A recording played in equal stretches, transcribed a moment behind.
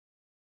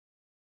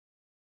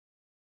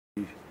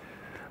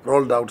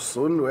rolled out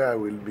soon, where I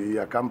will be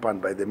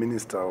accompanied by the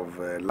Minister of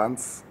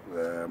Lands,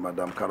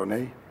 Madam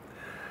Karonei.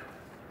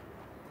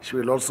 She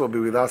will also be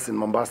with us in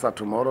Mombasa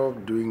tomorrow.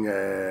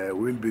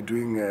 We'll be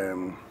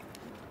doing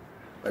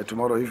by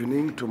tomorrow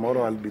evening.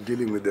 Tomorrow I'll be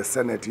dealing with the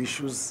Senate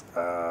issues.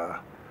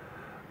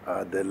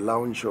 The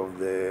launch of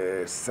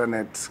the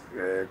Senate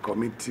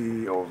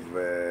Committee of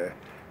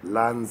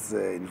Lands,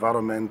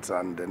 Environment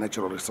and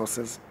Natural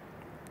Resources.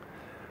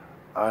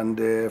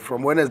 And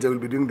from Wednesday, we'll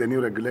be doing the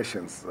new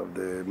regulations of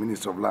the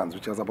Ministry of Lands,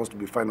 which are supposed to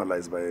be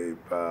finalized by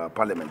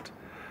Parliament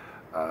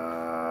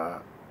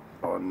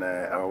on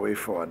our way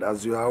forward.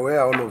 As you are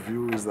aware, all of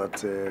you, is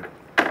that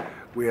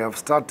we have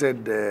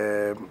started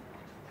the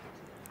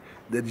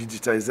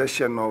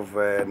digitization of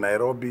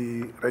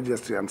Nairobi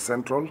Registry and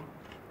Central.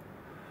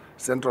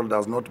 Central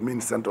does not mean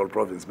Central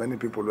Province. Many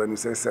people, when you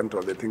say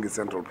Central, they think it's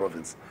Central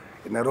Province.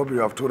 In Nairobi, we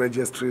have two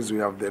registries. We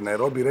have the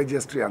Nairobi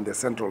Registry and the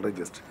Central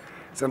Registry.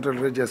 Central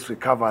Registry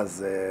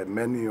covers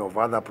many of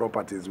other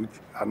properties which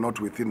are not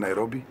within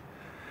Nairobi.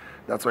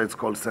 That's why it's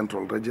called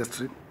Central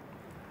Registry.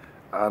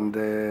 And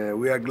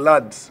we are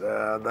glad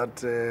that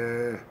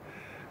the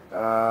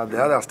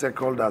other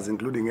stakeholders,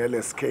 including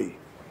LSK,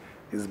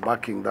 is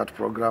backing that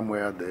program,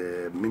 where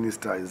the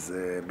minister has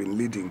been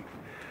leading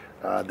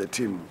the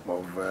team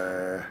of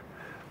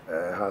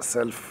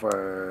herself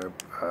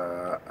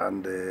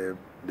and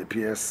the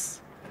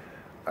PS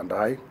and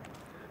I,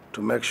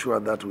 to make sure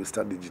that we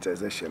start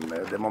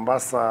digitization. The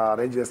Mombasa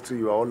registry,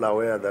 you are all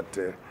aware that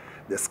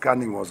the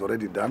scanning was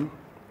already done.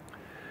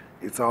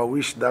 It's our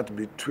wish that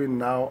between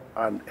now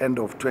and end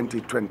of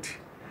 2020,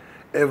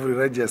 every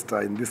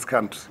register in this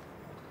country,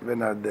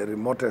 even at the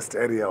remotest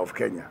area of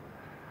Kenya,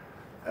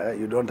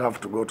 you don't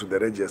have to go to the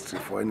registry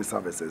for any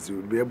services. You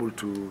will be able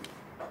to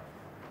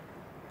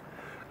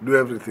do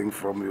everything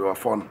from your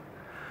phone.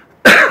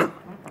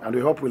 And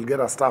we hope we'll get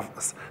a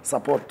staff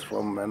support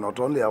from not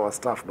only our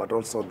staff, but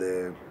also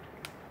the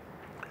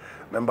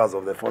members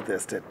of the Fourth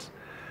Estate.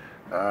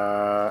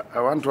 I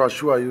want to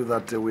assure you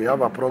that we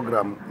have a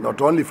program not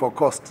only for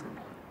coast,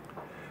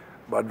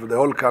 but for the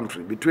whole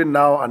country. Between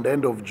now and the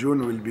end of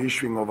June, we'll be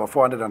issuing over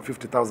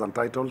 450,000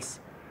 titles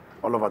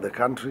all over the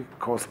country.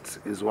 Coast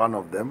is one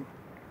of them.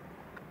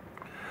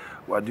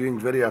 We're doing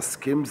various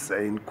schemes.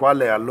 In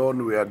Kwale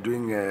alone, we are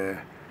doing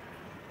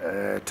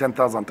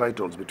 10,000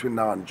 titles between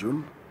now and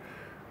June.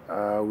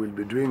 We'll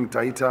be doing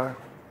Taita,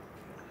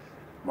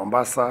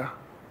 Mombasa,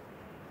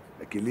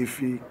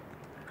 Kilifi,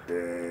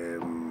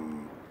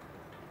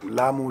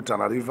 Lamu,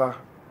 Tana River.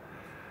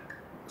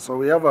 So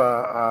we have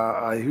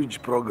a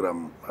huge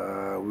program.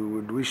 We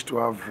would wish to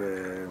have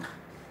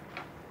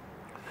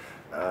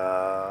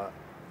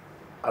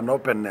an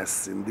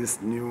openness in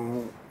this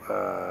new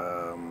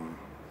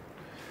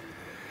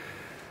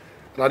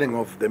running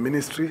of the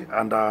ministry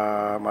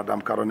under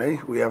Madam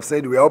Karonei. We have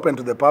said we are open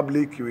to the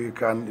public. We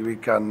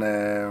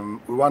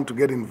want to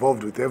get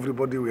involved with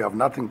everybody. We have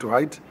nothing to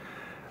hide.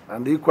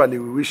 And equally,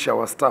 we wish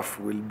our staff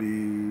will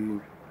be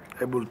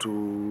able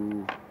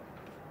to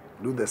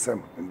do the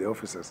same in the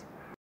offices.